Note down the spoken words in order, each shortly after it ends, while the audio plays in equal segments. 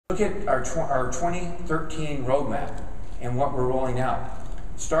Look at our 2013 roadmap and what we're rolling out.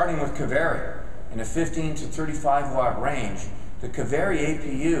 Starting with Kaveri in a 15 to 35 watt range, the Kaveri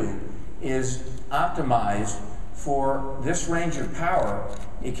APU is optimized for this range of power.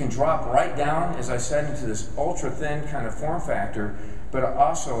 It can drop right down, as I said, into this ultra thin kind of form factor, but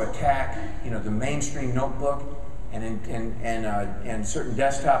also attack, the mainstream notebook and certain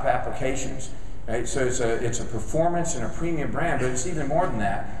desktop applications. Right? So it's a performance and a premium brand, but it's even more than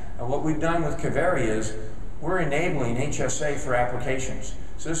that. And what we've done with Kaveri is we're enabling HSA for applications.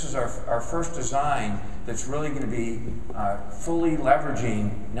 So this is our first design that's really going to be fully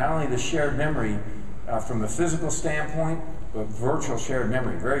leveraging not only the shared memory from a physical standpoint, but virtual shared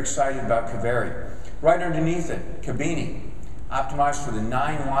memory. Very excited about Kaveri. Right underneath it, Kabini, optimized for the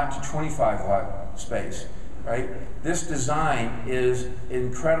 9 watt to 25 watt space. Right? This design is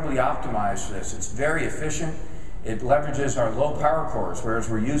incredibly optimized for this. It's very efficient. It leverages our low power cores, whereas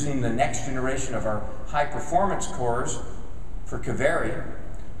we're using the next generation of our high performance cores for Kaveri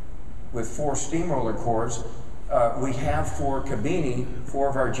with 4 Steamroller cores. We have for Kabini 4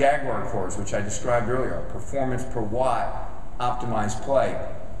 of our Jaguar cores, which I described earlier, our performance per watt optimized play.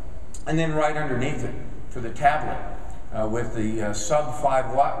 And then right underneath it for the tablet with the sub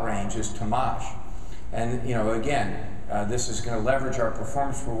 5 watt range is Temash. And again, this is going to leverage our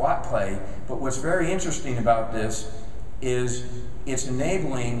performance per watt play, but what's very interesting about this is it's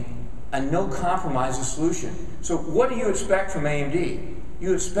enabling a no compromises solution. So what do you expect from AMD?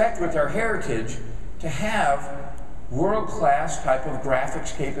 You expect with our heritage to have world-class type of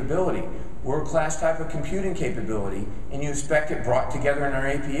graphics capability, world-class type of computing capability, and you expect it brought together in our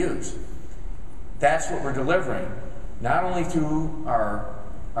APUs. That's what we're delivering, not only through our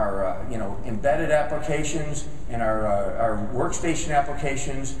embedded applications and our workstation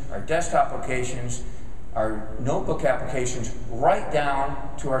applications, our desktop applications, our notebook applications, right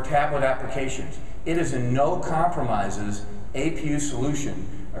down to our tablet applications. It is a no compromises APU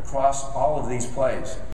solution across all of these plays.